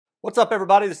What's up,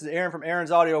 everybody? This is Aaron from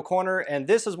Aaron's Audio Corner, and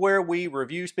this is where we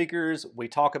review speakers, we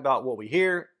talk about what we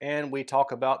hear, and we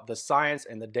talk about the science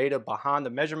and the data behind the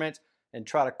measurements and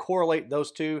try to correlate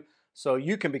those two so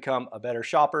you can become a better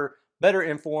shopper, better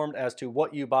informed as to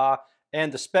what you buy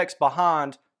and the specs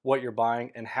behind what you're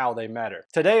buying and how they matter.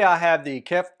 Today I have the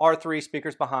Kef R3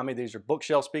 speakers behind me. These are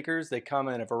bookshelf speakers. They come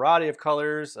in a variety of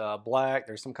colors, black,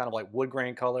 there's some kind of like wood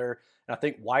grain color, and I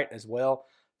think white as well.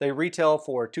 They retail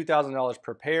for $2,000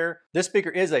 per pair. This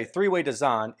speaker is a three-way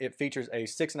design. It features a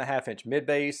 6.5-inch mid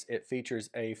bass. It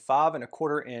features a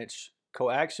 5.25-inch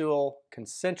coaxial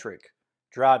concentric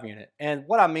drive unit. And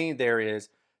what I mean there is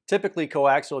typically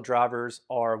coaxial drivers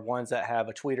are ones that have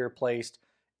a tweeter placed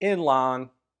in line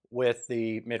with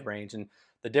the mid-range. And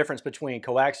the difference between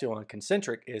coaxial and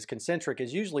concentric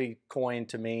is usually coined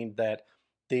to mean that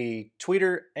the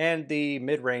tweeter and the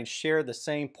mid-range share the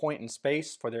same point in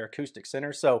space for their acoustic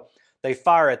center. So they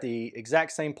fire at the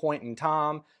exact same point in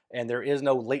time, and there is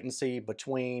no latency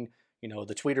between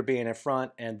the tweeter being in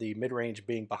front and the mid-range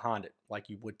being behind it, like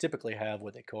you would typically have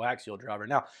with a coaxial driver.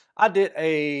 Now, I did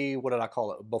a, what did I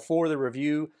call it, before the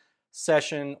review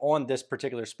session on this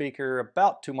particular speaker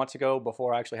about 2 months ago,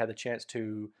 before I actually had the chance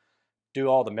to do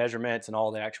all the measurements and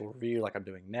all the actual review like I'm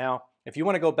doing now. If you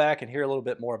want to go back and hear a little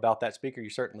bit more about that speaker, you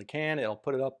certainly can. It'll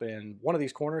put it up in one of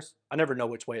these corners. I never know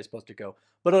which way it's supposed to go,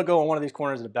 but it'll go in one of these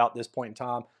corners at about this point in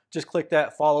time. Just click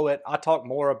that, follow it. I talk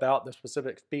more about the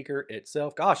specific speaker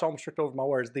itself. Gosh, I almost tripped over my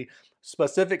words. The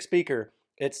specific speaker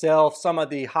itself, some of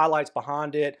the highlights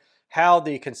behind it, how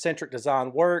the concentric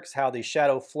design works, how the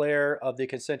shadow flare of the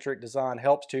concentric design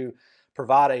helps to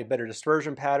provide a better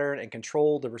dispersion pattern and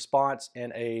control the response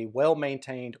in a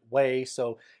well-maintained way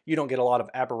so you don't get a lot of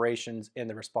aberrations in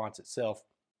the response itself.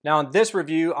 Now in this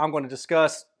review, I'm going to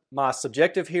discuss my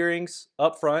subjective hearings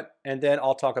up front, and then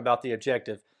I'll talk about the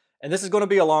objective. And this is going to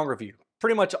be a long review.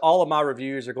 Pretty much all of my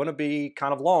reviews are going to be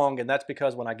kind of long, and that's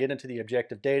because when I get into the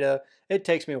objective data, it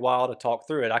takes me a while to talk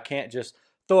through it. I can't just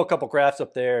throw a couple graphs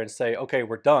up there and say, okay,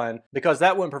 we're done, because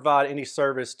that wouldn't provide any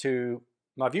service to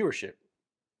my viewership,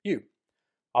 you.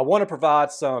 I want to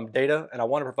provide some data and I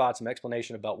want to provide some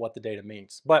explanation about what the data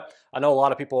means. But I know a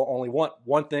lot of people only want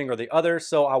one thing or the other,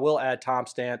 so I will add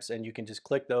timestamps and you can just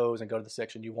click those and go to the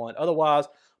section you want. Otherwise,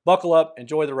 buckle up,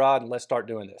 enjoy the ride, and let's start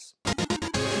doing this.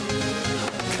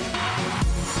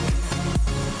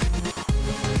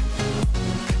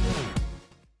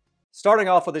 Starting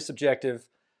off with this objective,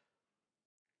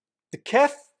 the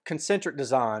Kef concentric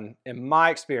design, in my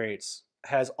experience,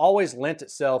 has always lent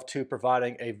itself to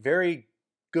providing a very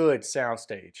good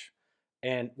soundstage.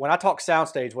 And when I talk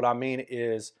soundstage, what I mean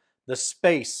is the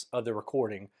space of the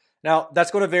recording. Now,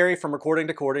 that's going to vary from recording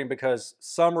to recording because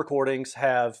some recordings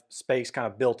have space kind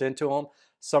of built into them.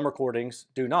 Some recordings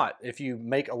do not. If you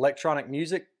make electronic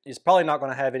music, it's probably not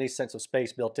going to have any sense of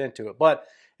space built into it. But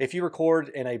if you record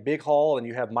in a big hall and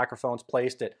you have microphones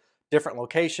placed at different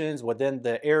locations within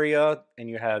the area, and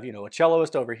you have, a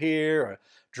celloist over here, a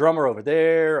drummer over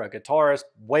there, a guitarist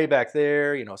way back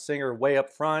there, a singer way up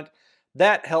front,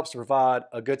 that helps to provide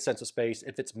a good sense of space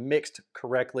if it's mixed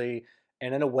correctly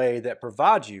and in a way that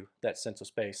provides you that sense of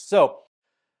space. So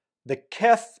the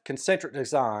Kef concentric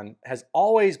design has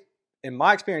always, in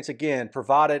my experience again,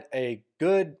 provided a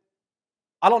good,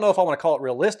 I don't know if I want to call it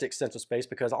realistic sense of space,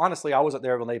 because honestly I wasn't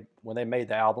there when they made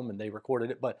the album and they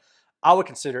recorded it, but I would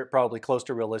consider it probably close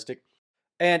to realistic.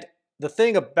 And the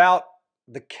thing about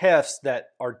the Kefs that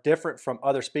are different from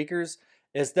other speakers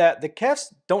is that the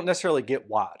Kefs don't necessarily get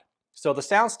wide. So the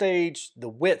soundstage, the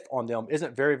width on them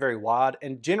isn't very, very wide.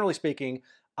 And generally speaking,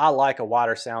 I like a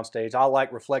wider soundstage. I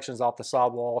like reflections off the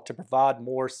sidewall to provide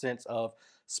more sense of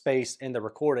space in the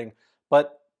recording.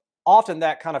 But often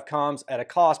that kind of comes at a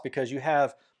cost because you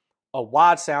have a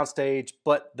wide soundstage,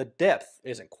 but the depth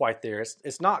isn't quite there.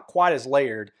 It's not quite as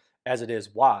layered as it is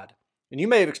wide. And you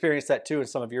may have experienced that too in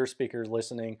some of your speakers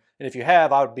listening. And if you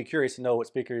have, I would be curious to know what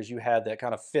speakers you had that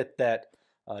kind of fit that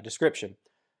description.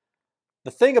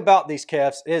 The thing about these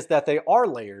Kefs is that they are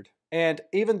layered. And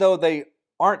even though they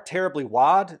aren't terribly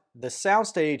wide, the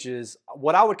soundstage is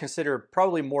what I would consider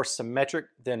probably more symmetric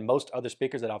than most other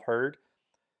speakers that I've heard.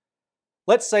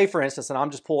 Let's say, for instance, and I'm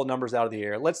just pulling numbers out of the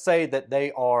air, let's say that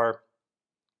they are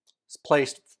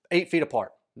placed 8 feet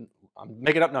apart. I'm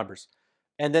making up numbers.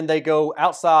 And then they go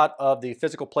outside of the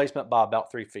physical placement by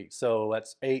about 3 feet. So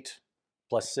that's 8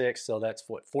 plus 6, so that's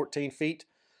what, 14 feet?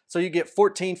 So you get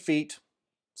 14 feet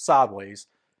sideways.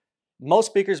 Most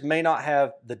speakers may not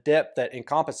have the depth that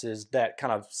encompasses that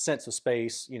kind of sense of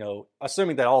space,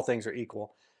 assuming that all things are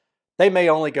equal. They may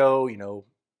only go,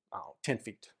 10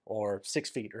 feet or 6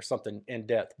 feet or something in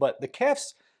depth. But the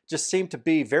Kefs just seem to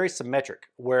be very symmetric,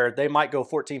 where they might go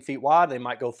 14 feet wide, they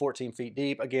might go 14 feet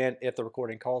deep, again, if the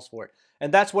recording calls for it.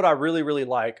 And that's what I really, really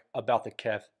like about the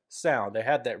Kef sound. They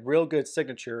have that real good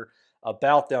signature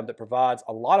about them that provides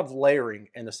a lot of layering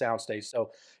in the soundstage. So,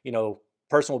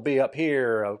 person will be up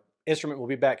here, a instrument will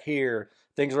be back here,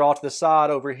 things are all to the side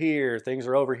over here, things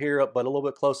are over here, but a little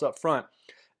bit close up front.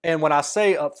 And when I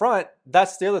say up front,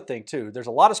 that's the other thing too. There's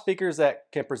a lot of speakers that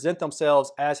can present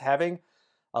themselves as having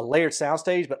a layered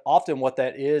soundstage, but often what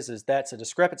that is that's a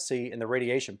discrepancy in the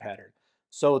radiation pattern.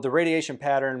 So the radiation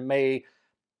pattern may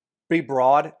be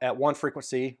broad at one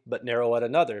frequency, but narrow at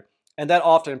another. And that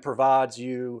often provides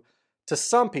you, to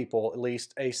some people at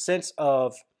least, a sense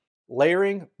of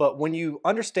layering. But when you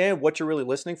understand what you're really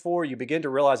listening for, you begin to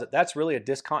realize that that's really a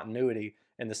discontinuity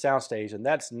in the soundstage, and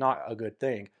that's not a good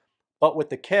thing. But with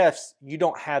the Kefs, you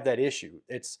don't have that issue.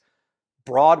 It's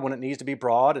broad when it needs to be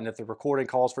broad, and if the recording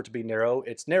calls for it to be narrow,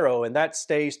 it's narrow, and that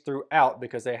stays throughout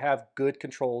because they have good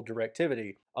controlled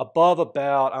directivity above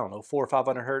about, I don't know, 400 or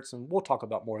 500 hertz, and we'll talk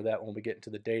about more of that when we get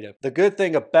into the data. The good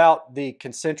thing about the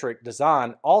concentric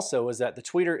design also is that the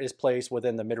tweeter is placed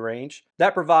within the mid-range.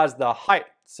 That provides the height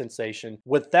sensation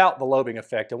without the lobing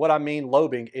effect. And what I mean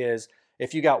lobing is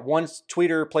if you got one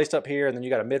tweeter placed up here and then you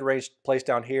got a mid-range placed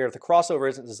down here, if the crossover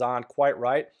isn't designed quite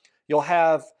right, you'll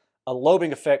have a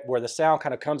lobing effect where the sound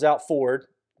kind of comes out forward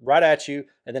right at you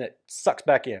and then it sucks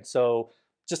back in. So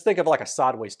just think of like a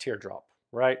sideways teardrop,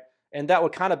 right? And that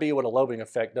would kind of be what a lobing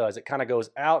effect does. It kind of goes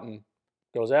out and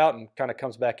kind of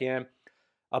comes back in.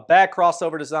 A bad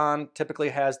crossover design typically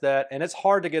has that, and it's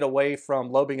hard to get away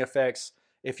from lobing effects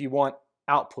if you want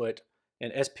output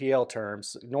in SPL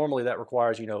terms. Normally that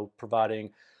requires,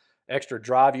 providing extra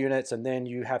drive units, and then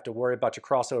you have to worry about your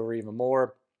crossover even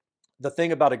more. The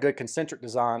thing about a good concentric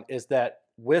design is that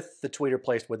with the tweeter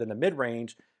placed within the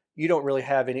mid-range, you don't really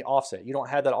have any offset. You don't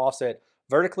have that offset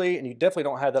vertically, and you definitely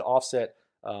don't have that offset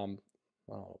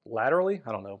laterally.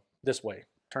 I don't know, this way,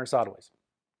 turn sideways.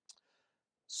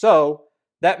 So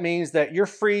that means that you're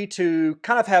free to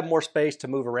kind of have more space to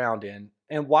move around in.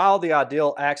 And while the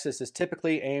ideal axis is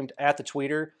typically aimed at the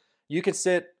tweeter, you can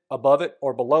sit above it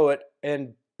or below it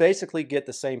and basically get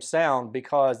the same sound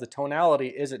because the tonality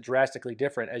isn't drastically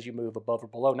different as you move above or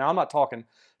below. Now, I'm not talking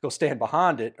go stand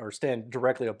behind it or stand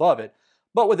directly above it,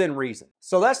 but within reason.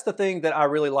 So that's the thing that I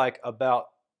really like about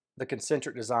the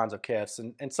concentric designs of Kefs.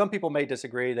 And some people may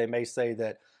disagree. They may say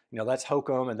that, that's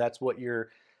hokum and that's what your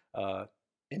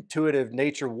intuitive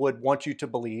nature would want you to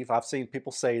believe. I've seen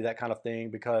people say that kind of thing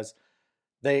because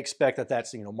they expect that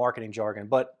that's, marketing jargon.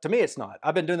 But to me, it's not.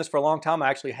 I've been doing this for a long time. I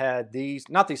actually had these,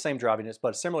 not these same drive units,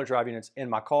 but similar drive units in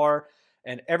my car.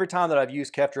 And every time that I've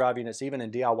used Kef drive units, even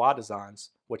in DIY designs,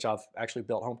 which I've actually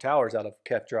built home towers out of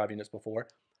Kef drive units before,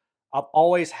 I've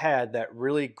always had that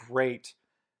really great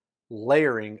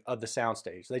layering of the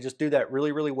soundstage. They just do that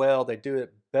really, really well. They do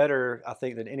it better, I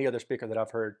think, than any other speaker that I've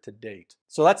heard to date.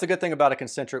 So that's the good thing about a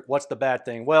concentric. What's the bad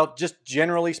thing? Well, just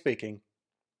generally speaking,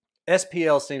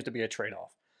 SPL seems to be a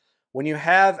trade-off. When you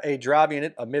have a drive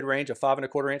unit, a mid-range, a 5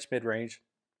 1/4 inch mid-range,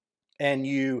 and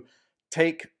you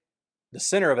take the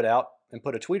center of it out and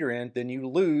put a tweeter in, then you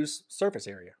lose surface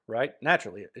area, right?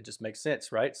 Naturally, it just makes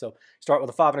sense, right? So start with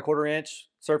a 5 1/4 inch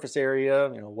surface area,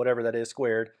 whatever that is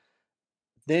squared.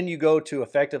 Then you go to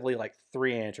effectively like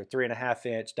 3 inch or 3.5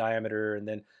 inch diameter, and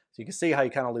then so you can see how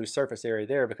you kind of lose surface area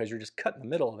there because you're just cutting the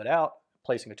middle of it out,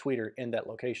 placing a tweeter in that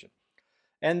location.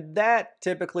 And that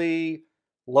typically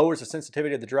lowers the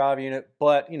sensitivity of the drive unit,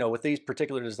 but with these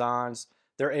particular designs,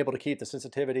 they're able to keep the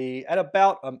sensitivity at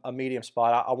about a medium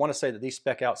spot. I want to say that these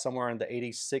spec out somewhere in the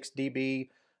 86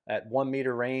 dB at 1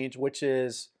 meter range, which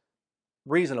is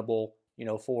reasonable,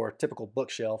 for a typical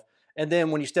bookshelf. And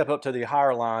then when you step up to the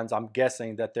higher lines, I'm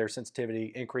guessing that their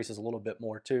sensitivity increases a little bit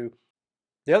more too.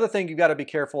 The other thing you've got to be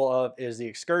careful of is the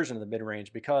excursion of the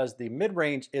mid-range, because the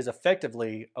mid-range is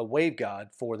effectively a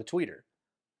waveguide for the tweeter.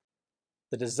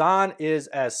 The design is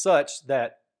as such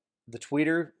that the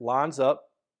tweeter lines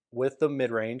up with the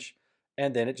mid-range,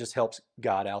 and then it just helps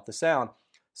guide out the sound.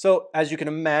 So as you can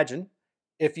imagine,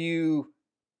 if you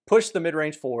push the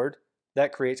mid-range forward,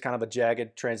 that creates kind of a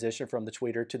jagged transition from the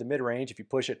tweeter to the mid-range. If you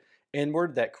push it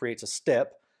inward, that creates a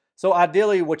step. So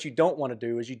ideally, what you don't want to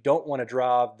do is you don't want to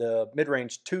drive the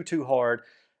mid-range too hard,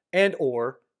 and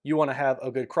or you want to have a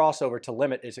good crossover to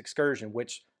limit its excursion,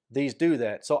 which these do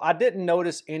that. So I didn't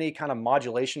notice any kind of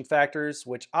modulation factors,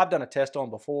 which I've done a test on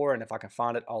before, and if I can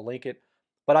find it, I'll link it.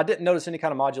 But I didn't notice any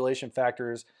kind of modulation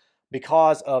factors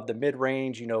because of the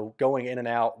mid-range, going in and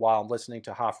out while I'm listening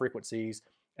to high frequencies,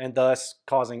 and thus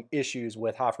causing issues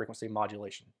with high frequency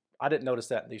modulation. I didn't notice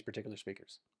that in these particular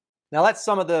speakers. Now that's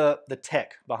some of the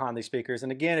tech behind these speakers.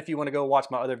 And again, if you want to go watch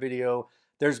my other video,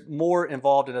 there's more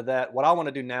involved into that. What I want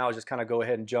to do now is just kind of go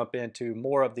ahead and jump into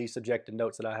more of the subjective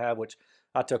notes that I have, which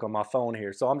I took on my phone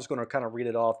here. So I'm just going to kind of read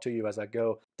it off to you as I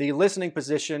go. The listening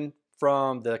position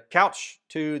from the couch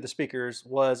to the speakers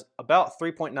was about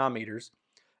 3.9 meters.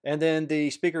 And then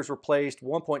the speakers were placed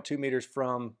 1.2 meters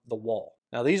from the wall.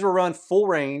 Now these were run full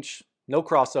range, no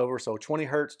crossover, so 20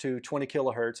 hertz to 20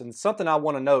 kilohertz. And something I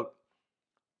want to note,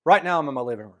 right now I'm in my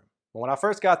living room. When I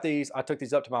first got these, I took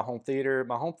these up to my home theater.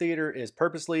 My home theater is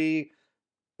purposely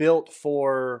built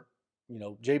for,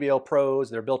 JBL Pros.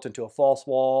 They're built into a false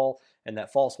wall, and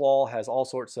that false wall has all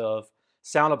sorts of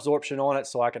sound absorption on it,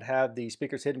 so I could have the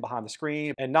speakers hidden behind the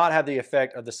screen and not have the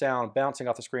effect of the sound bouncing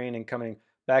off the screen and coming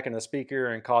back into the speaker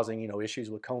and causing, issues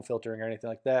with comb filtering or anything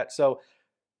like that. So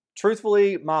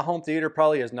truthfully, my home theater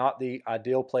probably is not the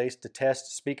ideal place to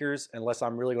test speakers unless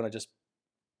I'm really going to just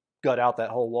gut out that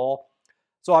whole wall.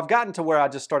 So I've gotten to where I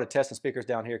just started testing speakers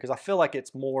down here because I feel like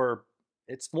it's more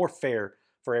fair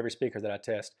for every speaker that I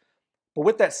test. But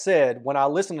with that said, when I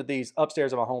listened to these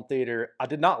upstairs in my home theater, I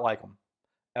did not like them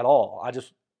at all.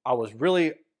 I was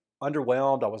really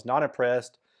underwhelmed. I was not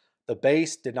impressed. The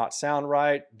bass did not sound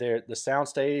right. The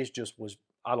soundstage just was,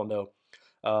 I don't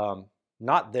know,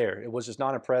 not there. It was just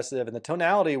not impressive. And the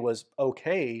tonality was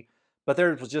okay, but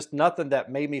there was just nothing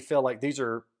that made me feel like these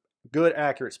are good,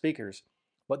 accurate speakers.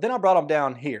 But then I brought them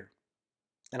down here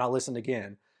and I listened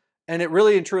again. And it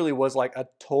really and truly was like a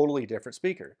totally different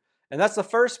speaker. And that's the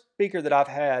first speaker that I've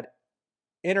had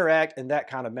interact in that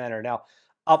kind of manner. Now,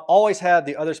 I've always had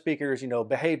the other speakers,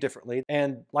 behave differently.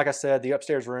 And like I said, the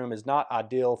upstairs room is not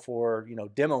ideal for,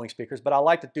 demoing speakers, but I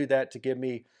like to do that to give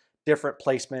me different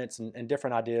placements and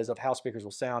different ideas of how speakers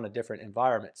will sound in different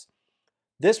environments.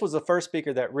 This was the first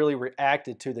speaker that really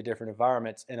reacted to the different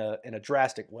environments in a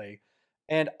drastic way.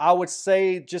 And I would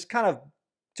say just kind of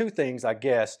two things, I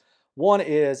guess. One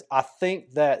is I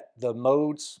think that the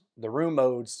room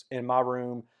modes in my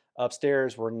room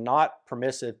upstairs were not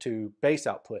permissive to bass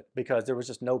output because there was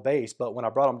just no bass. But when I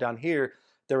brought them down here,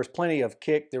 there was plenty of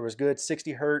kick. There was good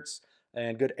 60 hertz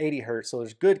and good 80 hertz. So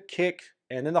there's good kick,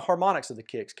 and then the harmonics of the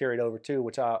kicks carried over too,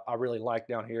 which I really like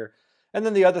down here. And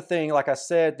then the other thing, like I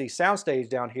said, the soundstage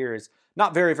down here is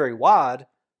not very, very wide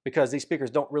because these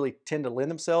speakers don't really tend to lend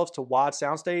themselves to wide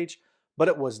soundstage, but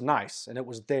it was nice and it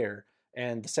was there.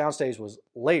 And the soundstage was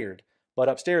layered, but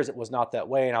upstairs it was not that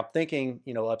way. And I'm thinking,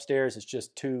 upstairs it's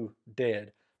just too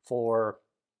dead for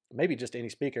maybe just any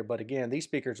speaker. But again, these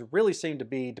speakers really seem to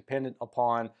be dependent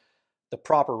upon the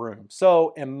proper room.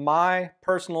 So in my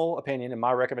personal opinion, in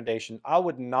my recommendation, I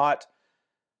wouldn't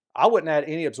add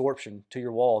any absorption to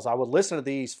your walls. I would listen to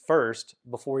these first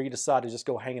before you decide to just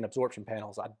go hanging absorption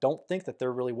panels. I don't think that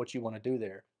they're really what you want to do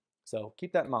there. So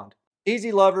keep that in mind.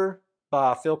 Easy Lover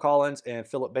by Phil Collins and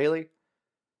Philip Bailey.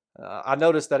 I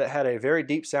noticed that it had a very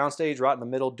deep soundstage right in the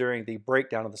middle during the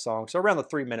breakdown of the song. So around the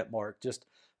 3-minute mark, just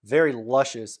very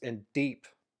luscious and deep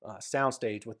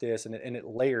soundstage with this. And it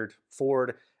layered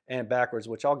forward and backwards,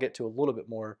 which I'll get to a little bit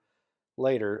more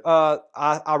later.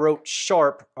 I wrote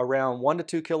sharp around 1 to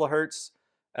 2 kilohertz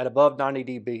at above 90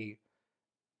 dB.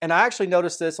 And I actually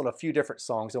noticed this on a few different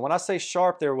songs. And when I say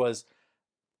sharp, there was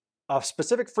a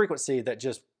specific frequency that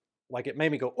just, like, it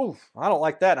made me go, ooh, I don't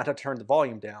like that. And I had to turn the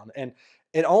volume down. And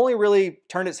it only really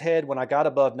turned its head when I got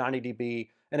above 90 dB.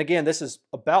 And again, this is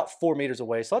about 4 meters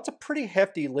away. So that's a pretty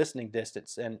hefty listening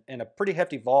distance and a pretty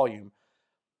hefty volume.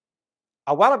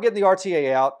 I wound up getting the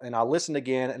RTA out and I listened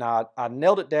again and I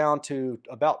nailed it down to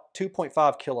about 2.5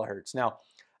 kilohertz. Now,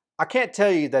 I can't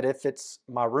tell you that if it's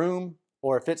my room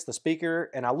or if it's the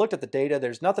speaker, and I looked at the data,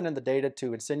 there's nothing in the data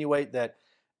to insinuate that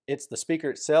it's the speaker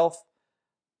itself.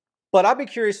 But I'd be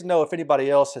curious to know if anybody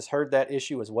else has heard that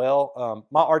issue as well.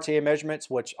 My RTA measurements,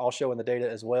 which I'll show in the data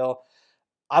as well,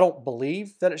 I don't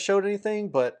believe that it showed anything,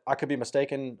 but I could be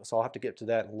mistaken, so I'll have to get to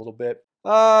that in a little bit.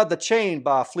 The Chain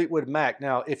by Fleetwood Mac.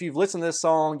 Now, if you've listened to this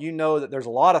song, you know that there's a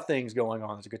lot of things going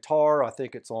on. There's a guitar, I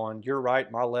think it's on your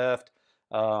right, my left.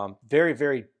 Very,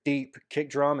 very deep kick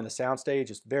drum, and the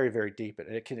soundstage is very, very deep.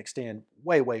 And it can extend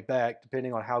way, way back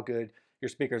depending on how good your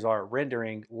speakers are at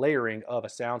rendering layering of a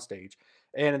soundstage.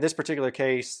 And in this particular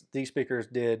case, these speakers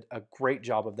did a great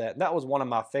job of that. And that was one of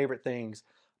my favorite things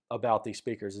about these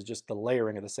speakers, is just the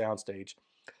layering of the soundstage.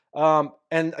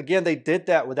 And again, they did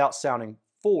that without sounding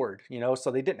forward, so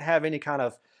they didn't have any kind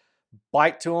of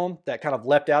bite to them that kind of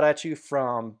leapt out at you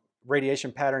from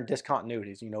radiation pattern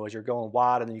discontinuities, as you're going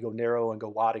wide and then you go narrow and go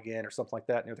wide again or something like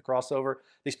that near the crossover.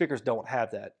 These speakers don't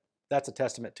have that. That's a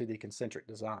testament to the concentric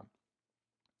design.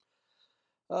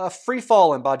 Free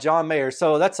Fallin' by John Mayer.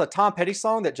 So that's a Tom Petty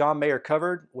song that John Mayer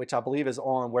covered, which I believe is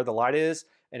on Where the Light Is.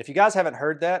 And if you guys haven't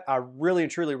heard that, I really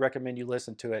and truly recommend you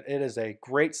listen to it. It is a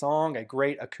great song, a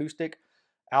great acoustic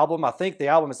album. I think the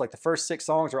album is like the first 6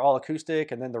 songs are all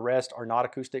acoustic, and then the rest are not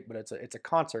acoustic, but it's a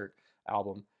concert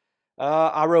album.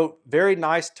 I wrote very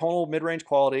nice tonal mid-range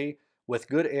quality with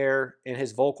good air in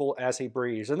his vocal as he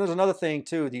breathes. And there's another thing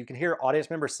too, that you can hear audience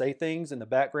members say things in the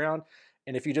background,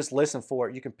 and if you just listen for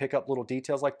it, you can pick up little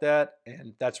details like that,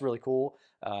 and that's really cool.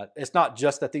 It's not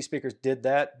just that these speakers did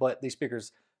that, but these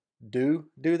speakers do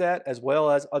that as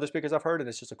well as other speakers I've heard, and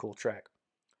it's just a cool track.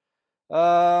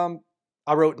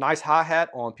 I wrote nice hi-hat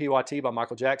on PYT by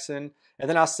Michael Jackson, and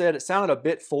then I said it sounded a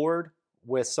bit forward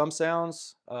with some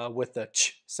sounds, with the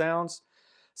ch sounds.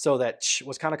 So that ch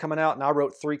was kind of coming out, and I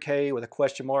wrote 3K with a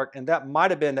question mark, and that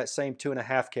might have been that same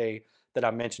 2.5K that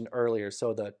I mentioned earlier.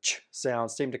 So the ch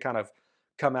sounds seem to kind of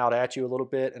come out at you a little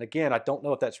bit. And again, I don't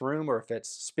know if that's room or if it's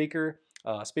speaker.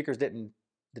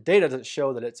 The data doesn't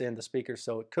show that it's in the speaker,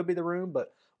 so it could be the room,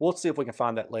 but we'll see if we can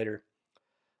find that later.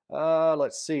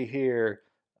 Let's see here.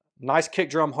 Nice kick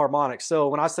drum harmonics. So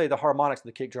when I say the harmonics of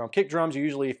the kick drums are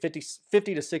usually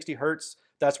 50 to 60 hertz.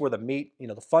 That's where the meat,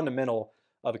 the fundamental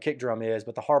of a kick drum is,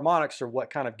 but the harmonics are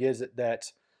what kind of gives it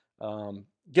that,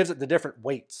 gives it the different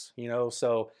weights,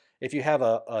 So if you have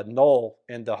a null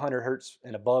in the 100 hertz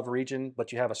and above region,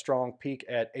 but you have a strong peak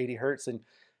at 80 hertz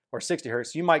or 60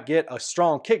 hertz, you might get a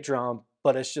strong kick drum,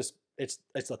 but it's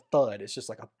a thud. It's just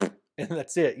like a, and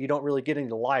that's it. You don't really get any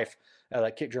life out of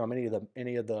that kick drum,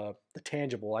 any of the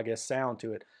tangible, I guess, sound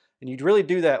to it. And you'd really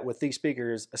do that with these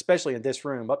speakers, especially in this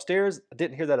room. Upstairs, I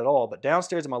didn't hear that at all, but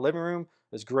downstairs in my living room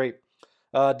is great.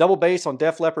 Double bass on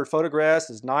Def Leppard photographs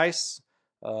is nice,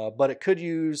 but it could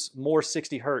use more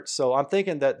 60 hertz. So I'm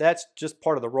thinking that that's just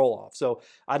part of the roll-off. So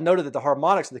I noted that the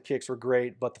harmonics of the kicks were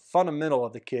great, but the fundamental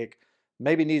of the kick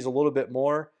maybe needs a little bit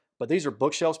more. But these are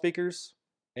bookshelf speakers,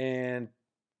 and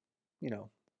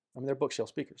they're bookshelf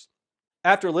speakers.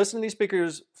 After listening to these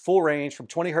speakers full range from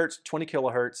 20 hertz to 20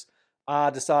 kilohertz,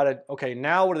 I decided, okay,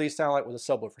 now what do these sound like with a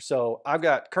subwoofer? So I've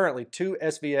got currently 2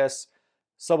 SVS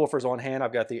subwoofers on hand.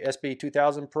 I've got the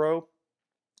SB2000 Pro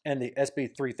and the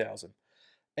SB3000.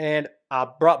 And I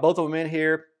brought both of them in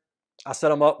here. I set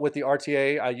them up with the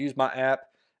RTA. I used my app.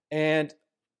 And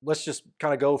let's just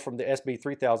kind of go from the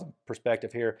SB3000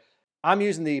 perspective here. I'm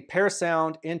using the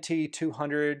Parasound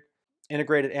NT200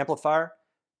 integrated amplifier.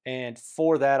 And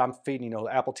for that, I'm feeding,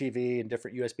 Apple TV and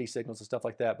different USB signals and stuff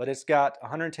like that. But it's got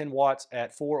 110 watts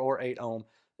at 4 or 8 ohm.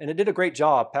 And it did a great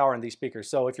job powering these speakers.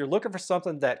 So if you're looking for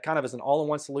something that kind of is an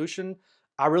all-in-one solution,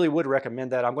 I really would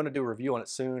recommend that. I'm going to do a review on it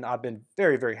soon. I've been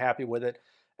very, very happy with it.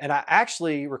 And I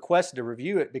actually requested to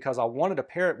review it because I wanted to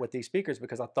pair it with these speakers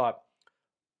because I thought,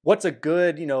 what's a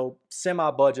good,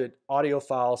 semi-budget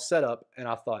audiophile setup? And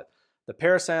I thought the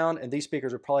Parasound and these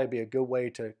speakers would probably be a good way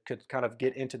to kind of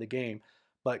get into the game.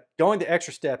 But going the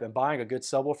extra step and buying a good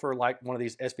subwoofer like one of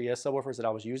these SVS subwoofers that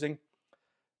I was using,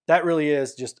 that really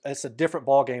is it's a different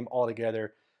ball game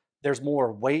altogether. There's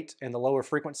more weight in the lower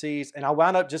frequencies, and I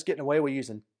wound up just getting away with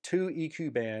using 2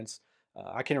 EQ bands.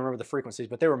 I can't remember the frequencies,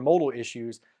 but they were modal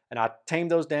issues, and I tamed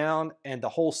those down, and the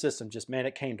whole system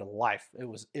it came to life.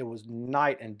 It was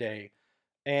night and day.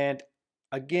 And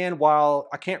again, while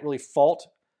I can't really fault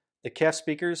the Kef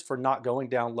speakers for not going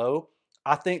down low,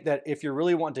 I think that if you're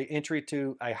really wanting to entry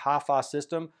to a hi-fi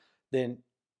system, then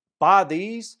buy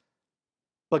these,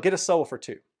 but get a subwoofer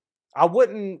too. I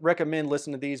wouldn't recommend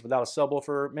listening to these without a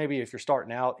subwoofer. Maybe if you're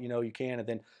starting out, you can, and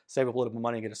then save up a little bit of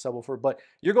money and get a subwoofer. But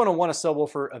you're going to want a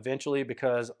subwoofer eventually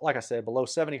because, like I said, below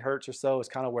 70 hertz or so is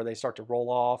kind of where they start to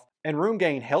roll off. And room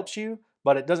gain helps you,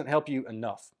 but it doesn't help you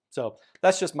enough. So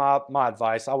that's just my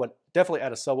advice. I would definitely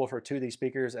add a subwoofer to these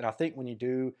speakers, and I think when you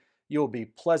do, you'll be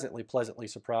pleasantly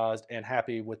surprised and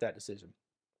happy with that decision.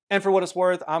 And for what it's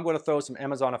worth, I'm going to throw some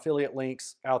Amazon affiliate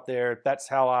links out there. That's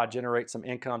how I generate some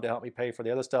income to help me pay for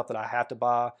the other stuff that I have to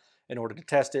buy in order to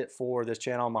test it for this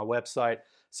channel on my website.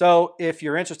 So if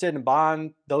you're interested in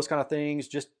buying those kind of things,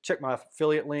 just check my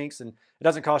affiliate links, and it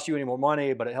doesn't cost you any more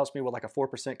money, but it helps me with like a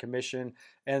 4% commission.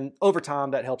 And over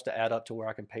time, that helps to add up to where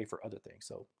I can pay for other things.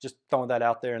 So just throwing that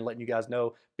out there and letting you guys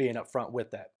know, being upfront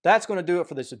with that. That's going to do it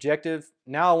for this objective.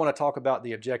 Now I want to talk about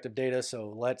the objective data.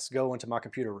 So let's go into my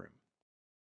computer room.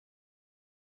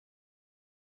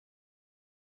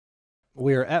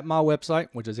 We are at my website,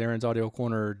 which is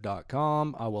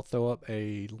erinsaudiocorner.com. I will throw up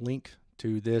a link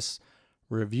to this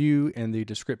review in the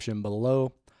description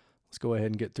below. Let's go ahead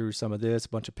and get through some of this. A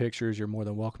bunch of pictures. You're more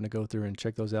than welcome to go through and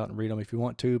check those out and read them if you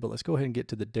want to, but let's go ahead and get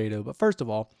to the data. But first of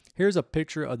all, here's a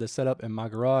picture of the setup in my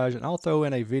garage, and I'll throw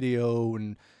in a video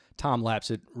and time lapse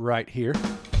it right here.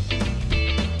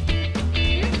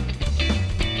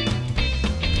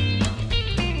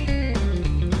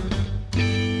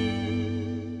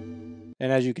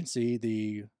 as you can see,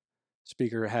 the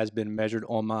speaker has been measured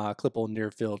on my Clipple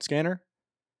near field scanner.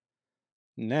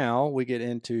 Now we get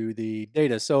into the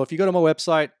data. So if you go to my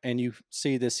website and you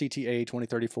see the CTA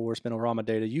 2034 spinorama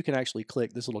data, you can actually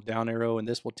click this little down arrow and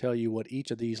this will tell you what each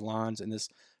of these lines in this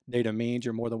data means.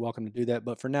 You're more than welcome to do that.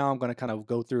 But for now, I'm going to kind of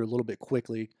go through a little bit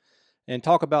quickly and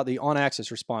talk about the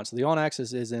on-axis response. So the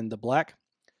on-axis is in the black.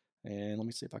 And let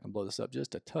me see if I can blow this up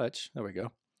just a touch. There we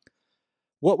go.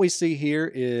 What we see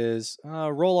here is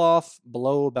roll off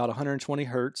below about 120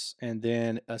 hertz, and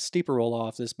then a steeper roll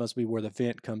off. This must be where the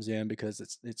vent comes in because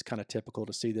it's kind of typical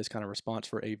to see this kind of response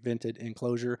for a vented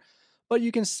enclosure. But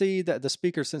you can see that the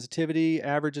speaker sensitivity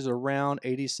averages around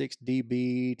 86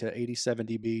 dB to 87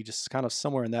 dB, just kind of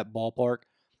somewhere in that ballpark.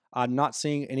 I'm not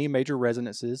seeing any major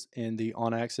resonances in the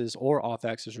on-axis or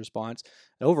off-axis response.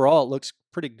 Overall, it looks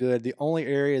pretty good. The only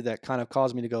area that kind of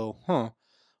caused me to go,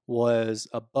 was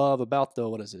above about the,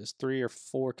 what is this, 3 or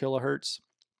 4 kilohertz.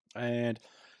 And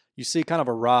you see kind of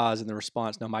a rise in the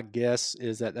response. Now, my guess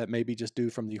is that that may be just due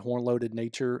from the horn-loaded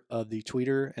nature of the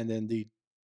tweeter, and then the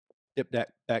dip that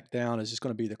back down is just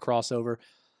going to be the crossover.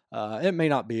 It may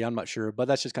not be, I'm not sure, but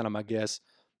that's just kind of my guess.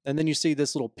 And then you see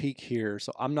this little peak here.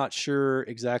 So I'm not sure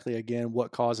exactly, again,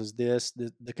 what causes this.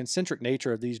 The concentric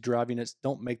nature of these drive units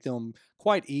don't make them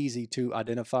quite easy to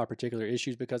identify particular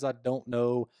issues because I don't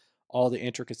know all the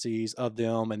intricacies of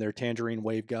them and their tangerine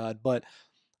waveguide. But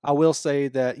I will say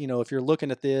that, if you're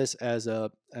looking at this as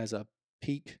a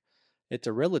peak, it's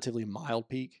a relatively mild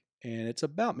peak, and it's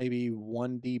about maybe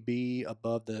 1 dB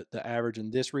above the average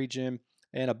in this region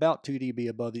and about 2 dB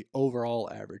above the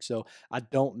overall average. So I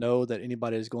don't know that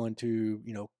anybody is going to,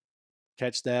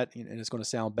 catch that and it's going to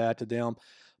sound bad to them.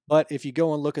 But if you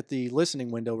go and look at the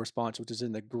listening window response, which is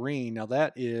in the green, now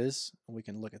that is, we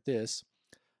can look at this.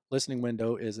 Listening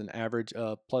window is an average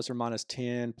of plus or minus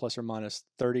 10, plus or minus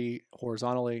 30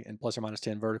 horizontally, and plus or minus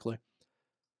 10 vertically.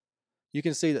 You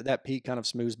can see that that peak kind of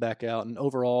smooths back out, and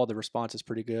overall the response is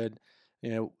pretty good.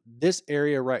 This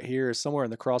area right here is somewhere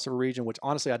in the crossover region, which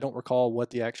honestly I don't recall what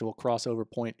the actual crossover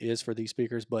point is for these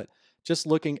speakers, but just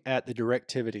looking at the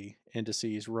directivity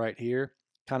indices right here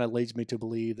kind of leads me to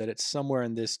believe that it's somewhere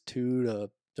in this 2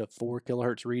 to 4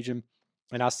 kilohertz region.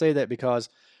 And I say that because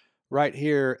right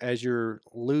here, as you're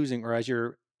losing or as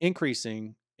you're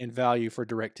increasing in value for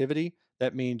directivity,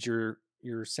 that means your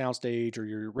soundstage or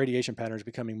your radiation pattern is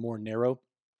becoming more narrow.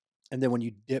 And then when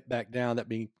you dip back down, that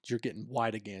means you're getting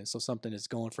wide again. So something is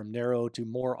going from narrow to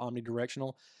more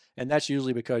omnidirectional. And that's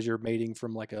usually because you're mating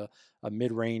from like a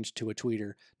mid-range to a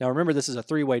tweeter. Now remember, this is a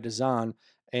three-way design,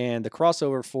 and the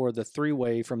crossover for the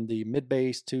three-way from the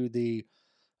mid-bass to the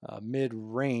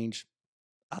mid-range,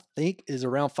 I think, is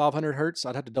around 500 hertz.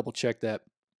 I'd have to double check that.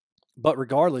 But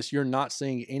regardless, you're not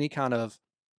seeing any kind of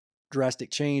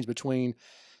drastic change between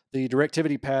the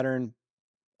directivity pattern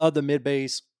of the mid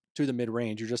bass to the mid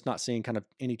range. You're just not seeing kind of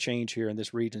any change here in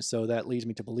this region. So that leads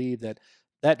me to believe that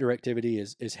that directivity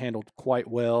is handled quite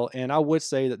well. And I would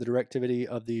say that the directivity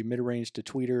of the mid range to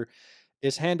tweeter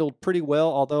is handled pretty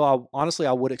well, although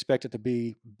I would expect it to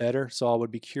be better. So I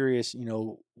would be curious,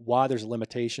 why there's a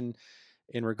limitation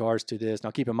in regards to this.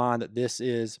 Now keep in mind that this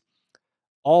is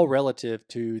all relative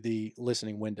to the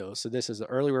listening window. So this is the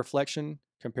early reflection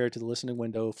compared to the listening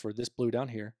window for this blue down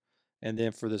here. And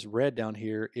then for this red down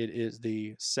here, it is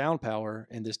the sound power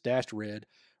in this dashed red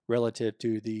relative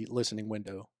to the listening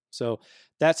window. So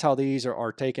that's how these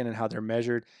are taken and how they're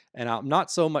measured. And I'm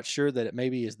not so much sure that it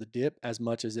maybe is the dip as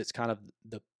much as it's kind of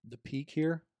the peak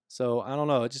here. So I don't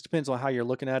know. It just depends on how you're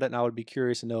looking at it. And I would be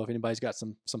curious to know if anybody's got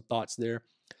some thoughts there.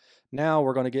 Now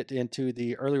we're going to get into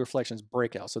the early reflections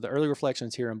breakout. So the early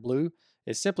reflections here in blue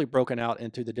is simply broken out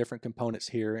into the different components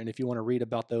here. And if you want to read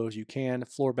about those, you can.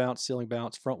 Floor bounce, ceiling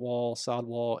bounce, front wall, side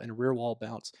wall, and rear wall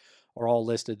bounce are all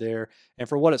listed there. And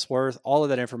for what it's worth, all of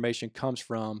that information comes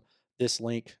from this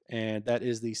link, and that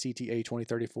is the CTA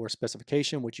 2034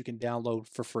 specification, which you can download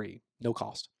for free, no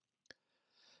cost.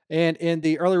 And in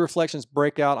the early reflections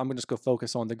breakout, I'm just going to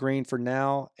focus on the green for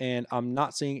now, and I'm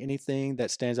not seeing anything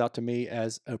that stands out to me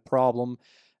as a problem.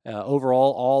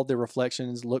 Overall, all the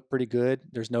reflections look pretty good.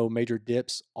 There's no major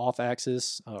dips off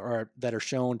axis or that are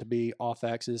shown to be off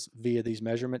axis via these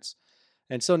measurements.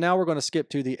 And so now we're going to skip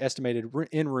to the estimated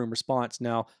in-room response.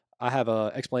 Now, I have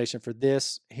an explanation for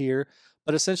this here,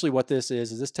 but essentially what this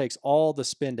is this takes all the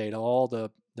spin data, all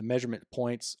the measurement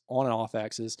points on and off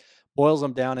axis, boils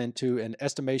them down into an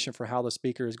estimation for how the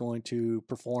speaker is going to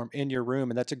perform in your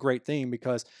room. And that's a great thing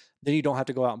because then you don't have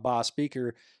to go out and buy a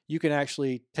speaker. You can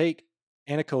actually take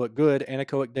good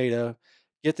anechoic data,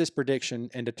 get this prediction,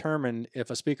 and determine if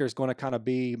a speaker is going to kind of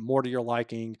be more to your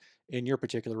liking in your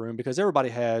particular room, because everybody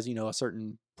has, a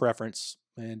certain preference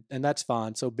and that's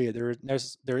fine. So be it.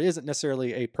 There isn't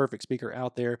necessarily a perfect speaker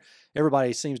out there.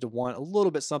 Everybody seems to want a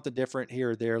little bit something different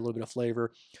here or there, a little bit of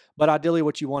flavor. But ideally,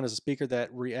 what you want is a speaker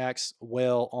that reacts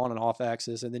well on and off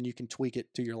axis, and then you can tweak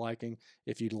it to your liking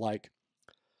if you'd like.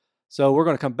 So we're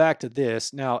going to come back to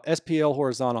this. Now, SPL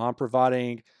horizontal, I'm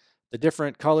providing the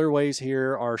different colorways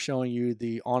here are showing you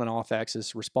the on and off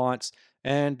axis response.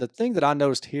 And the thing that I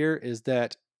noticed here is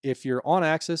that if you're on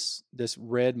axis, this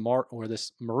red mark or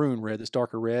this maroon red, this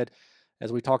darker red,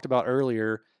 as we talked about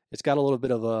earlier, it's got a little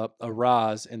bit of a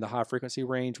rise in the high frequency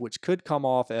range, which could come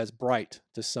off as bright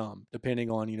to some, depending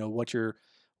on what your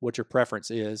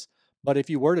preference is. But if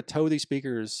you were to tow these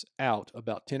speakers out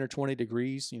about 10 or 20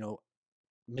 degrees,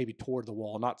 maybe toward the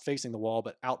wall, not facing the wall,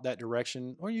 but out that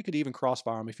direction, or you could even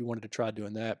crossfire them if you wanted to try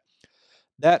doing that.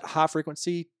 That high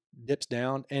frequency dips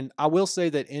down. And I will say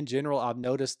that in general, I've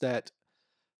noticed that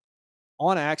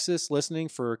on axis listening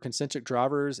for concentric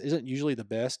drivers isn't usually the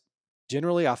best.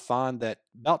 Generally, I find that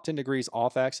about 10 degrees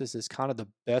off axis is kind of the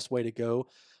best way to go.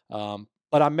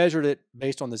 But I measured it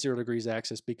based on the 0 degrees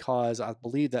axis because I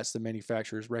believe that's the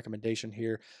manufacturer's recommendation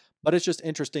here. But it's just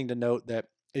interesting to note that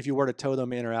if you were to tow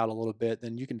them in or out a little bit,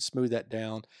 then you can smooth that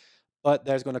down. But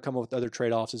that's going to come with other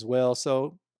trade-offs as well.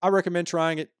 So I recommend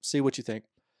trying it, see what you think.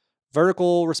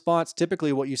 Vertical response,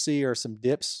 typically what you see are some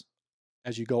dips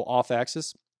as you go off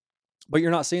axis. But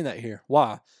you're not seeing that here.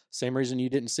 Why? Same reason you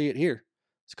didn't see it here.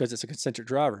 It's because it's a concentric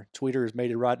driver. Tweeter is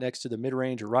mated right next to the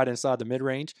mid-range or right inside the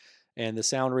mid-range, and the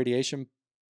sound radiation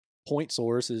point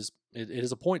source it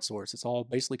is a point source. It's all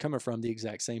basically coming from the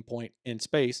exact same point in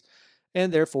space,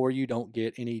 and therefore you don't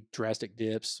get any drastic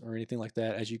dips or anything like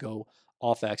that as you go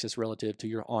off axis relative to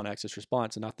your on axis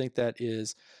response. And I think that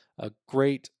is a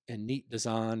great and neat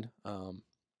design.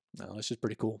 It's just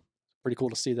pretty cool. Pretty cool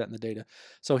to see that in the data.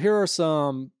 So here are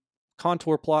some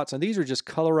contour plots, and these are just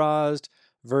colorized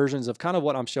versions of kind of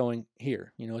what I'm showing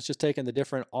here. It's just taking the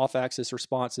different off-axis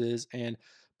responses and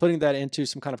putting that into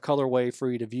some kind of colorway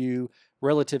for you to view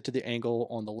relative to the angle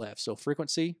on the left. So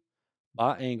frequency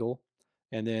by angle,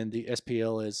 and then the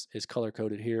SPL is color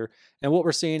coded here. And what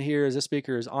we're seeing here is this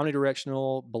speaker is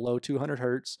omnidirectional below 200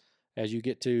 hertz. As you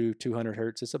get to 200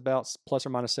 hertz, it's about plus or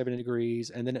minus 70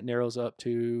 degrees, and then it narrows up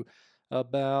to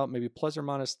about maybe plus or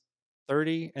minus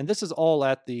 30. And this is all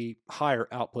at the higher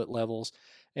output levels.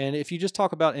 And if you just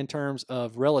talk about in terms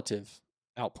of relative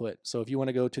output, so if you want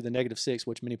to go to the -6,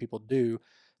 which many people do,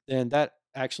 then that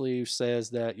actually says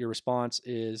that your response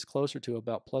is closer to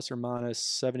about plus or minus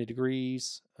 70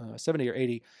 degrees, 70 or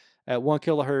 80 at 1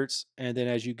 kilohertz. And then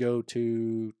as you go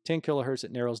to 10 kilohertz,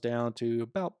 it narrows down to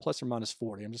about plus or minus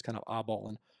 40. I'm just kind of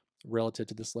eyeballing relative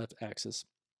to this left axis.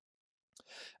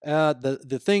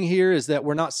 The thing here is that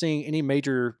we're not seeing any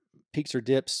major peaks or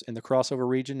dips in the crossover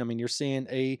region. I mean, you're seeing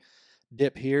a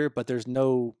dip here, but there's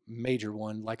no major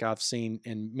one like I've seen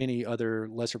in many other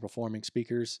lesser performing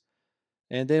speakers.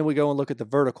 And then we go and look at the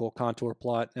vertical contour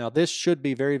plot. Now this should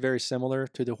be very, very similar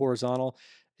to the horizontal,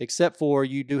 except for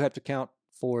you do have to count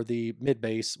for the mid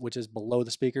bass, which is below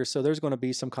the speaker. So there's going to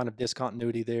be some kind of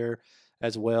discontinuity there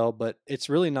as well, but it's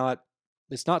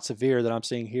not severe that I'm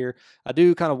seeing here. I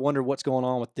do kind of wonder what's going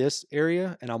on with this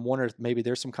area, and I'm wondering if maybe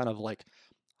there's some kind of like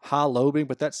high lobing,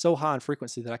 but that's so high in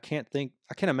frequency that I can't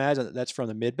imagine that that's from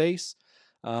the mid bass.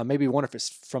 Maybe wonder if it's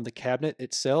from the cabinet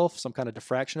itself, some kind of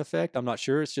diffraction effect. I'm not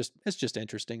sure. It's just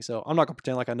interesting. So I'm not gonna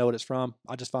pretend like I know what it's from.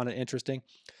 I just find it interesting.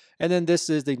 And then this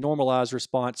is the normalized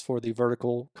response for the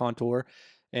vertical contour.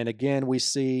 And again, we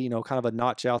see kind of a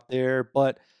notch out there,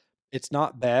 but it's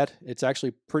not bad. It's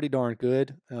actually pretty darn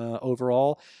good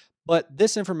overall. But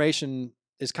this information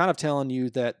is kind of telling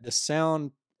you that the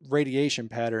sound radiation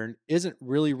pattern isn't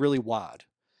really, really wide.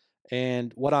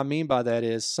 And what I mean by that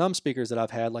is some speakers that I've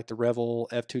had, like the Revel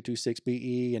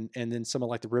F226BE and then some of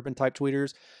like the ribbon type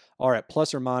tweeters, are at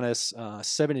plus or minus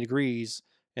 70 degrees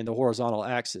in the horizontal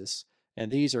axis.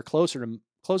 And these are closer to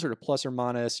plus or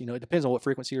minus, it depends on what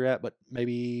frequency you're at, but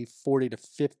maybe 40 to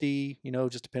 50,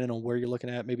 just depending on where you're looking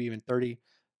at, maybe even 30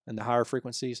 in the higher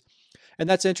frequencies. And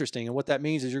that's interesting. And what that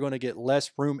means is you're going to get less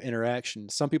room interaction.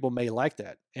 Some people may like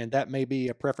that, and that may be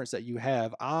a preference that you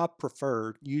have. I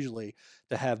prefer usually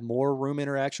to have more room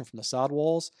interaction from the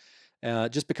sidewalls,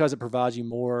 just because it provides you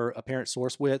more apparent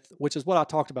source width, which is what I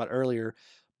talked about earlier.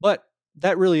 But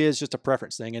that really is just a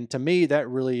preference thing. And to me, that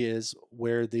really is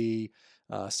where the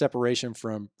separation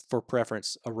for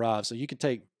preference arrives. So you can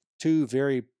take two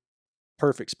very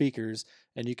perfect speakers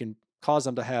and you can cause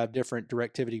them to have different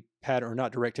directivity pattern, or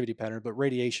not directivity pattern, but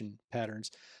radiation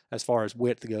patterns as far as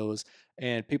width goes.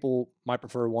 And people might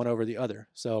prefer one over the other.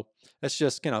 So that's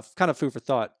just kind of food for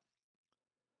thought.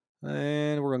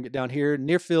 And we're going to get down here,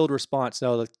 near field response.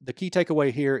 Now the key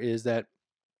takeaway here is that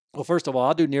Well, first of all,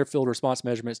 I'll do near field response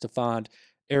measurements to find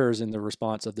errors in the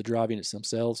response of the drive units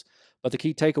themselves. But the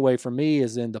key takeaway for me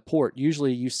is in the port.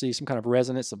 Usually you see some kind of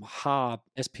resonance, some high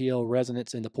SPL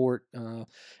resonance in the port, and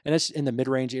it's in the mid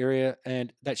range area.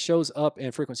 And that shows up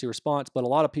in frequency response. But a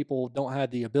lot of people don't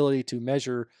have the ability to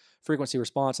measure frequency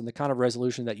response and the kind of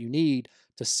resolution that you need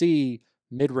to see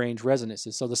mid range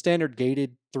resonances. So the standard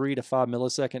gated 3 to 5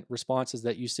 millisecond responses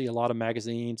that you see a lot of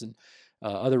magazines and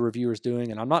other reviewers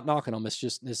doing, and I'm not knocking them. It's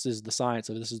just this is the science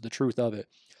of it. This is the truth of it.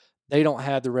 They don't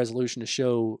have the resolution to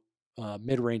show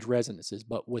mid-range resonances,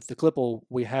 but with the Clipple,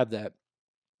 we have that,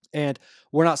 and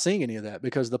we're not seeing any of that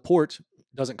because the port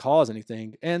doesn't cause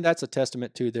anything, and that's a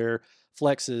testament to their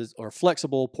flexes or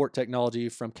flexible port technology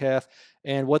from Kef.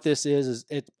 And what this is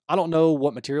it. I don't know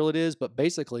what material it is, but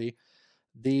basically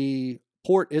the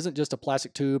port isn't just a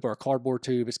plastic tube or a cardboard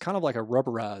tube. It's kind of like a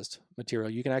rubberized material.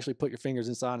 You can actually put your fingers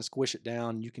inside and squish it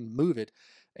down. You can move it,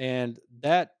 and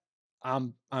that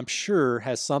I'm sure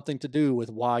has something to do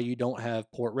with why you don't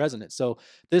have port resonance. So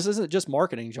this isn't just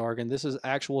marketing jargon. This is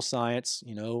actual science,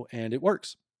 and it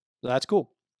works. So that's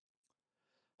cool.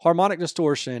 Harmonic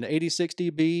distortion, 86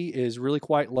 dB is really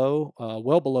quite low,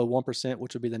 well below 1%,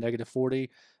 which would be the negative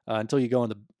 40, until you go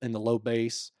in the low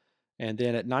bass. And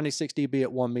then at 96 dB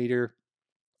at 1 meter,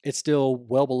 it's still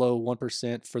well below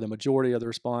 1% for the majority of the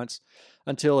response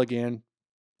until, again,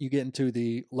 you get into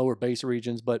the lower bass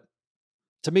regions. But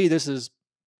to me, this is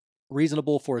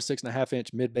reasonable for a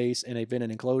 6.5-inch mid bass in a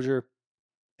vented enclosure.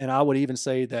 And I would even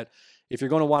say that if you're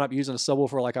going to wind up using a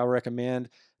subwoofer like I recommend,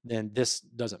 then this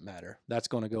doesn't matter. That's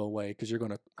going to go away because you're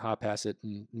going to high pass it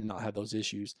and not have those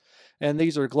issues. And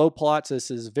these are glow plots.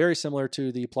 This is very similar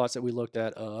to the plots that we looked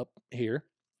at up here.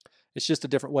 It's just a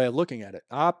different way of looking at it.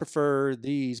 I prefer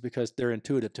these because they're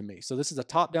intuitive to me. So this is a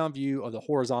top-down view of the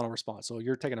horizontal response. So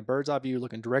you're taking a bird's eye view,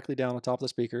 looking directly down on top of the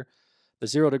speaker. The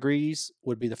 0 degrees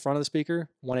would be the front of the speaker,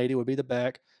 180 would be the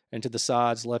back, and to the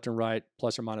sides, left and right,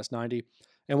 plus or minus 90.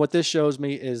 And what this shows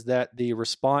me is that the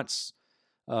response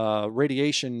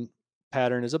radiation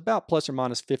pattern is about plus or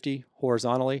minus 50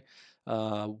 horizontally,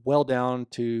 well down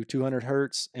to 200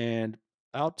 hertz and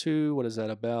out to, what is that,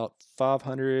 about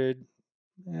 500,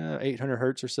 800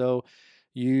 hertz or so.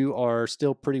 You are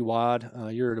still pretty wide.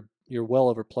 You're well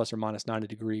over plus or minus 90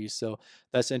 degrees. So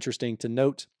that's interesting to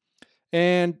note.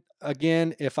 And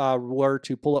again, if I were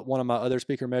to pull up one of my other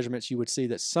speaker measurements, you would see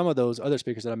that some of those other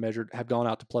speakers that I measured have gone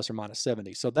out to plus or minus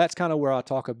 70. So that's kind of where I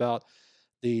talk about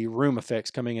the room effects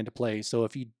coming into play. So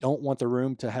if you don't want the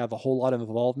room to have a whole lot of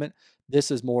involvement, this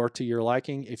is more to your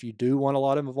liking. If you do want a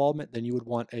lot of involvement, then you would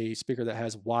want a speaker that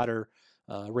has wider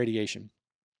radiation.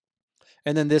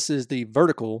 And then this is the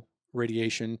vertical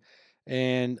radiation.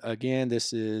 And again,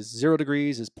 this is 0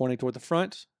 degrees is pointing toward the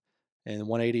front, and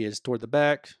 180 is toward the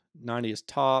back, 90 is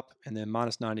top, and then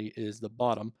minus 90 is the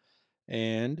bottom.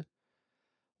 And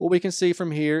what we can see from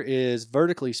here is,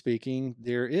 vertically speaking,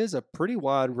 there is a pretty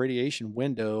wide radiation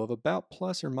window of about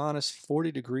plus or minus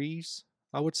 40 degrees,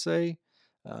 I would say.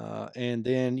 And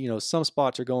then, some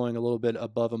spots are going a little bit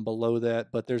above and below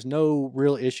that, but there's no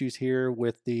real issues here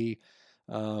with the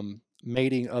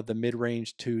mating of the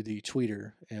mid-range to the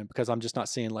tweeter, and because I'm just not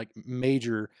seeing like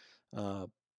major uh,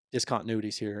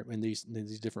 discontinuities here in these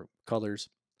different colors.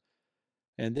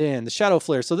 And then the shadow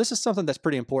flare. So this is something that's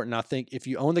pretty important. I think if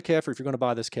you own the Kef or if you're going to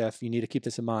buy this Kef, you need to keep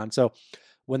this in mind. So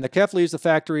when the Kef leaves the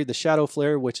factory, the shadow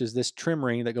flare, which is this trim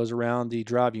ring that goes around the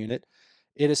drive unit,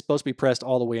 it is supposed to be pressed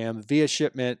all the way in. Via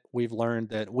shipment, we've learned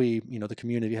that the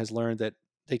community has learned that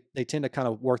they tend to kind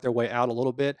of work their way out a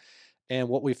little bit. And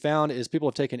what we found is people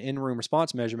have taken in-room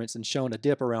response measurements and shown a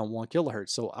dip around 1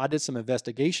 kilohertz. So I did some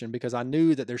investigation because I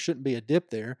knew that there shouldn't be a dip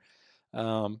there.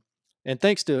 Um, and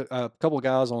thanks to a couple of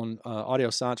guys on Audio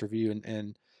Science Review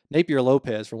and Napier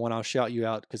Lopez for one, I'll shout you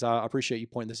out because I appreciate you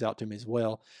pointing this out to me as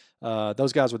well.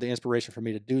 Those guys were the inspiration for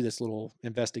me to do this little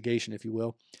investigation, if you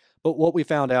will. But what we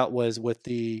found out was with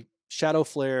the shadow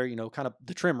flare, kind of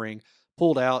the trim ring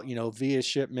pulled out, via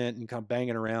shipment and kind of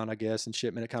banging around, I guess, and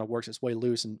shipment, it kind of works its way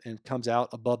loose and comes out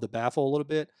above the baffle a little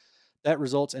bit. That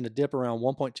results in a dip around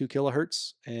 1.2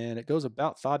 kilohertz, and it goes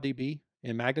about 5 dB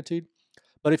in magnitude.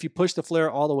 But if you push the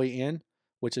flare all the way in,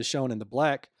 which is shown in the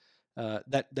black,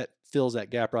 that fills that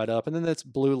gap right up. And then that's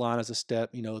blue line as a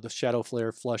step, the shadow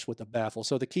flare flush with the baffle.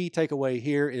 So the key takeaway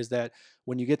here is that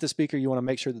when you get the speaker, you want to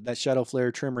make sure that shadow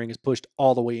flare trim ring is pushed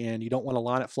all the way in. You don't want to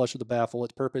line it flush with the baffle.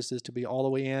 Its purpose is to be all the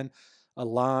way in,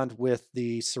 aligned with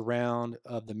the surround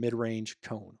of the mid-range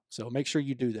cone. So make sure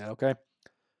you do that, okay?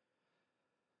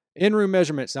 In-room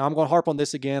measurements. Now I'm going to harp on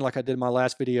this again like I did in my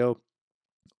last video.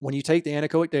 When you take the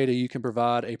anechoic data, you can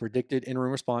provide a predicted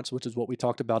in-room response, which is what we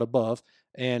talked about above.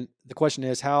 And the question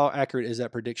is, how accurate is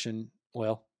that prediction?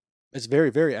 Well, It's very,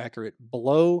 very accurate.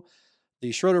 Below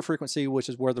the Schroeder frequency, which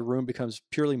is where the room becomes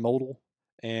purely modal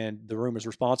and the room is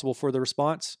responsible for the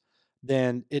response,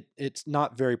 then it's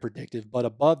not very predictive. But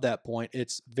above that point,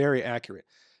 it's very accurate.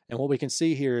 And what we can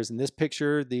see here is in this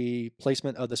picture, the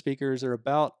placement of the speakers are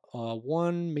about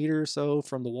 1 meter or so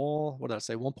from the wall. What did I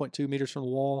say? 1.2 meters from the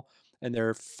wall. And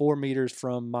they're 4 meters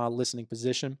from my listening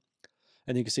position.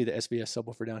 And you can see the SVS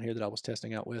subwoofer down here that I was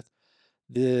testing out with.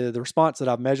 The response that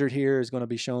I've measured here is going to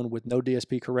be shown with no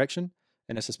DSP correction,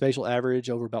 and it's a spatial average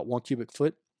over about 1 cubic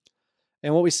foot.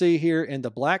 And what we see here in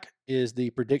the black is the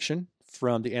prediction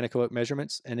from the anechoic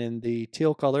measurements, and in the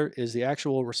teal color is the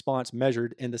actual response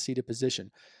measured in the seated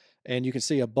position. And you can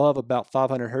see above about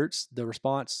 500 hertz, the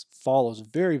response follows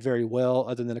very, very well,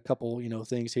 other than a couple,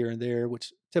 things here and there,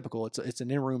 which typical. It's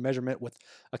an in-room measurement with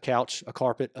a couch, a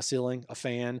carpet, a ceiling, a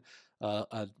fan,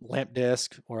 a lamp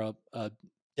desk, or a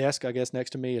desk, I guess, next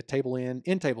to me, a table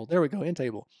end table. There we go, end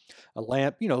table, a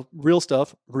lamp, real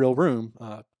stuff, real room,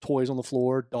 toys on the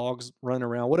floor, dogs running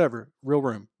around, whatever, real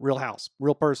room, real house,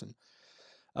 real person.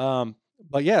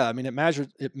 But yeah, I mean,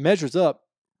 it measures up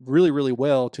really, really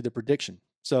well to the prediction.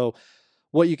 So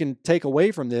what you can take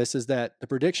away from this is that the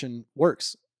prediction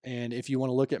works. And if you want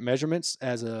to look at measurements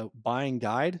as a buying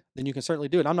guide, then you can certainly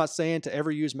do it. I'm not saying to ever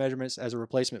use measurements as a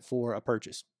replacement for a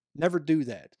purchase. Never do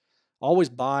that. Always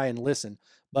buy and listen.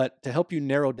 But to help you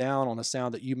narrow down on a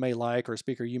sound that you may like, or a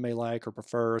speaker you may like or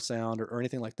prefer a sound, or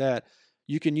anything like that,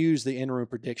 you can use the in-room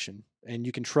prediction, and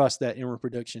you can trust that in-room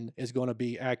prediction is going to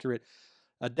be accurate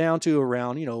down to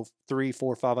around 3,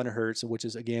 4, 500 hertz, which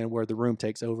is again where the room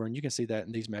takes over. And you can see that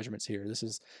in these measurements here. This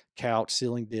is couch,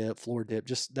 ceiling dip, floor dip,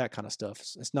 just that kind of stuff.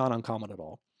 It's not uncommon at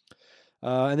all.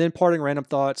 And then parting random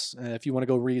thoughts. If you want to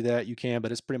go read that, you can,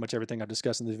 but it's pretty much everything I've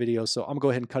discussed in the video. So I'm gonna go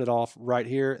ahead and cut it off right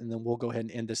here, and then we'll go ahead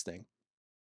and end this thing.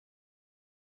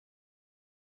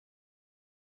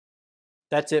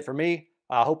 That's it for me.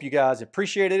 I hope you guys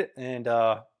appreciated it. And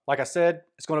like I said,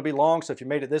 it's going to be long. So if you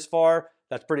made it this far,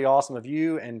 that's pretty awesome of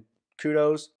you, and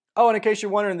kudos. Oh, and in case you're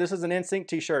wondering, this is an NSYNC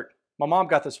t-shirt. My mom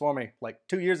got this for me like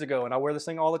 2 years ago, and I wear this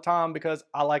thing all the time because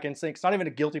I like NSYNC. It's not even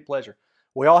a guilty pleasure.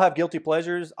 We all have guilty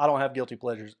pleasures. I don't have guilty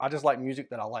pleasures. I just like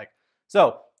music that I like.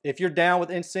 So if you're down with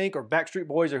NSYNC or Backstreet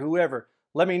Boys or whoever,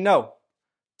 let me know.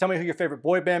 Tell me who your favorite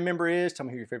boy band member is. Tell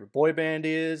me who your favorite boy band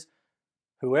is.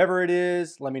 Whoever it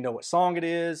is, let me know what song it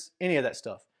is, any of that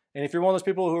stuff. And if you're one of those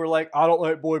people who are like, I don't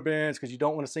like boy bands because you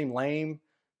don't want to seem lame,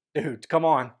 dude, come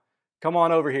on. Come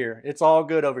on over here. It's all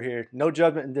good over here. No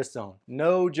judgment in this zone.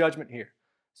 No judgment here.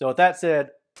 So with that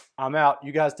said, I'm out.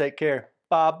 You guys take care.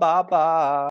 Bye, bye, bye.